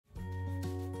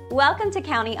Welcome to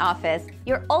County Office,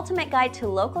 your ultimate guide to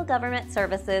local government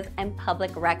services and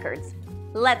public records.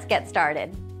 Let's get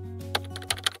started.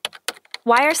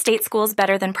 Why are state schools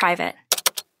better than private?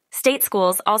 State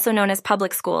schools, also known as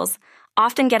public schools,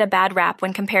 often get a bad rap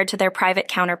when compared to their private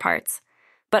counterparts.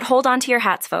 But hold on to your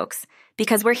hats, folks,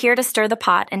 because we're here to stir the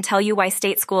pot and tell you why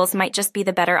state schools might just be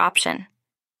the better option.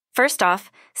 First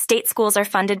off, state schools are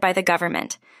funded by the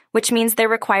government, which means they're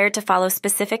required to follow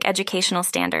specific educational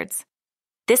standards.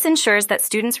 This ensures that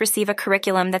students receive a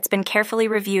curriculum that's been carefully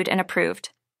reviewed and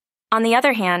approved. On the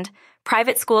other hand,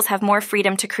 private schools have more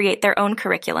freedom to create their own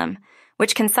curriculum,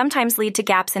 which can sometimes lead to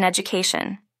gaps in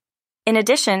education. In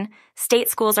addition, state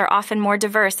schools are often more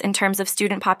diverse in terms of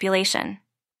student population.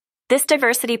 This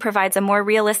diversity provides a more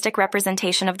realistic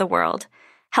representation of the world,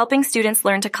 helping students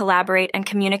learn to collaborate and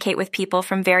communicate with people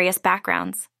from various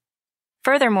backgrounds.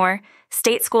 Furthermore,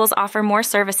 state schools offer more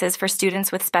services for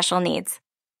students with special needs.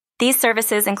 These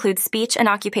services include speech and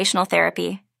occupational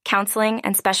therapy, counseling,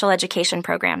 and special education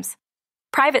programs.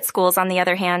 Private schools, on the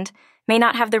other hand, may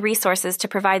not have the resources to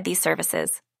provide these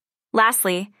services.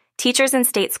 Lastly, teachers in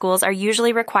state schools are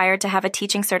usually required to have a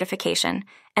teaching certification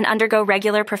and undergo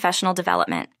regular professional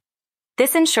development.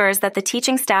 This ensures that the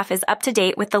teaching staff is up to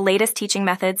date with the latest teaching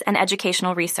methods and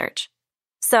educational research.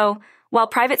 So, while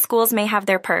private schools may have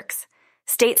their perks,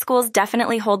 state schools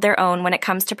definitely hold their own when it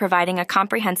comes to providing a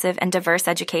comprehensive and diverse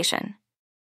education.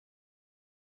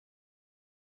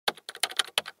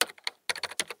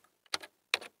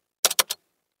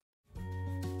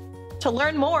 To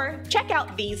learn more, check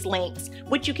out these links,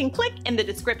 which you can click in the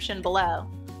description below.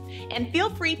 And feel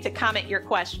free to comment your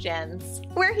questions.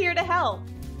 We're here to help.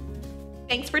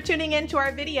 Thanks for tuning in to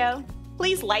our video.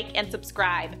 Please like and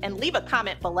subscribe and leave a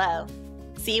comment below.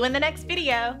 See you in the next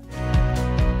video.